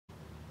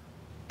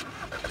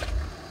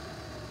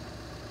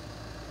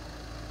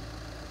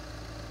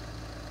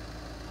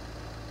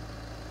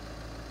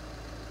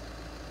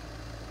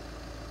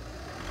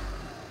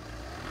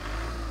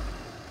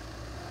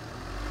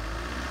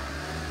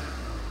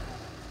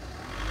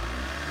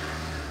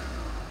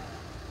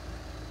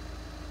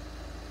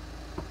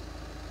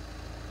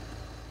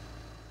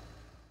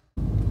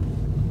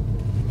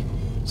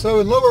So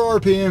at lower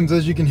RPMs,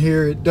 as you can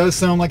hear, it does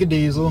sound like a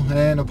diesel,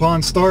 and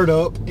upon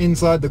startup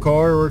inside the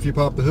car, or if you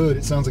pop the hood,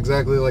 it sounds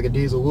exactly like a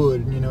diesel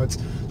would. You know, it's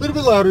a little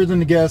bit louder than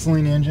the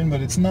gasoline engine, but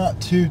it's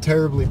not too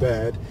terribly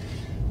bad.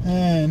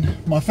 And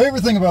my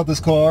favorite thing about this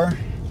car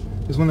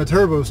is when the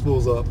turbo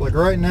spools up. Like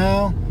right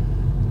now,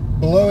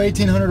 below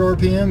 1800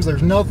 RPMs,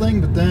 there's nothing,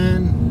 but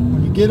then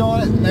when you get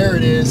on it, there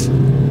it is.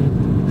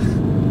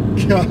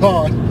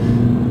 God.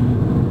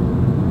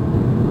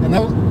 And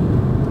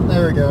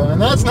there we go. And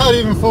that's not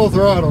even full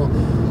throttle.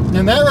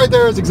 And that right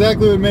there is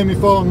exactly what made me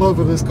fall in love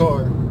with this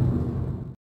car.